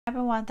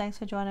Everyone, thanks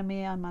for joining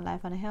me on my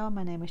life on a hill.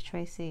 My name is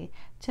Tracy.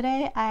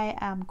 Today I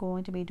am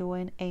going to be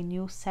doing a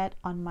new set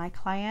on my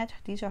client.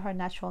 These are her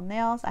natural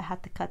nails. I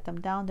had to cut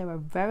them down. They were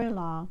very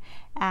long,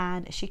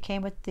 and she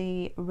came with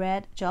the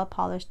red gel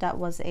polish that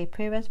was a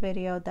previous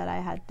video that I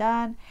had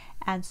done,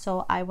 and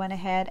so I went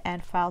ahead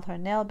and filed her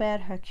nail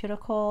bed, her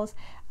cuticles,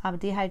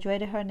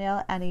 dehydrated her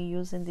nail, and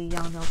using the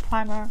Young Nail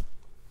Primer.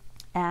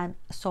 And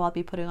so I'll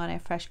be putting on a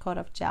fresh coat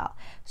of gel.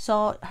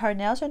 So her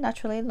nails are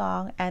naturally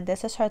long, and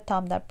this is her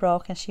thumb that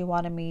broke, and she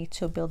wanted me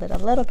to build it a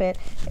little bit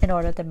in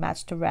order to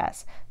match the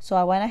rest. So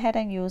I went ahead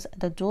and used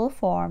the dual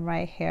form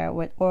right here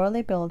with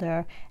Orally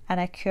Builder,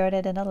 and I cured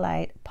it in a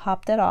light,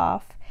 popped it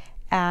off,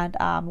 and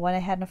went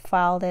ahead and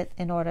filed it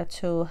in order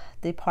to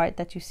the part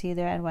that you see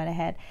there, and went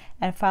ahead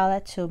and filed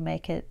it to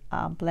make it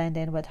blend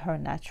in with her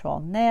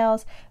natural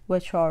nails,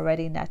 which are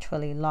already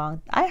naturally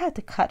long. I had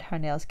to cut her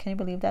nails. Can you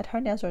believe that?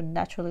 Her nails are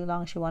naturally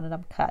long. She wanted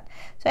them cut.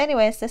 So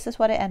anyways, this is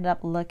what it ended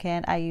up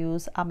looking. I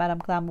used Madame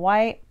Glam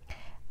White,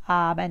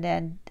 and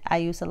then I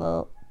used a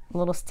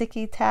little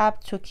sticky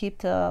tab to keep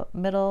the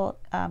middle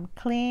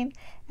clean,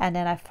 and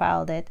then I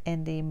filed it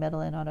in the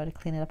middle in order to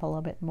clean it up a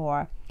little bit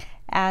more.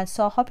 And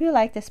so I hope you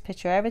like this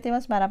picture. Everything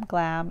was Madame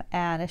Glam,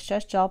 and it's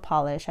just gel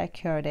polish. I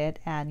cured it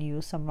and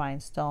used some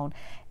rhinestone,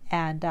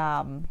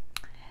 and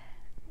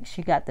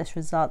she got this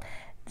result.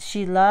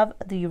 She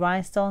loved the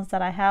rhinestones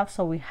that I have,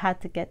 so we had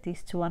to get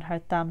these two on her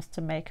thumbs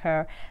to make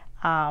her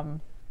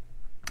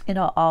you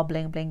know, all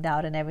bling blinged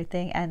out and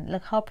everything. And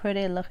look how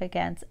pretty it look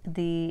against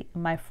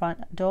my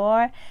front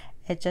door.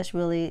 It just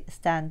really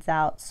stands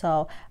out.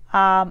 So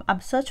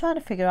I'm still trying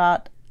to figure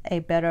out a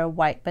better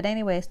white, but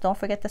anyways, don't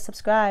forget to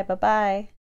subscribe. Bye bye.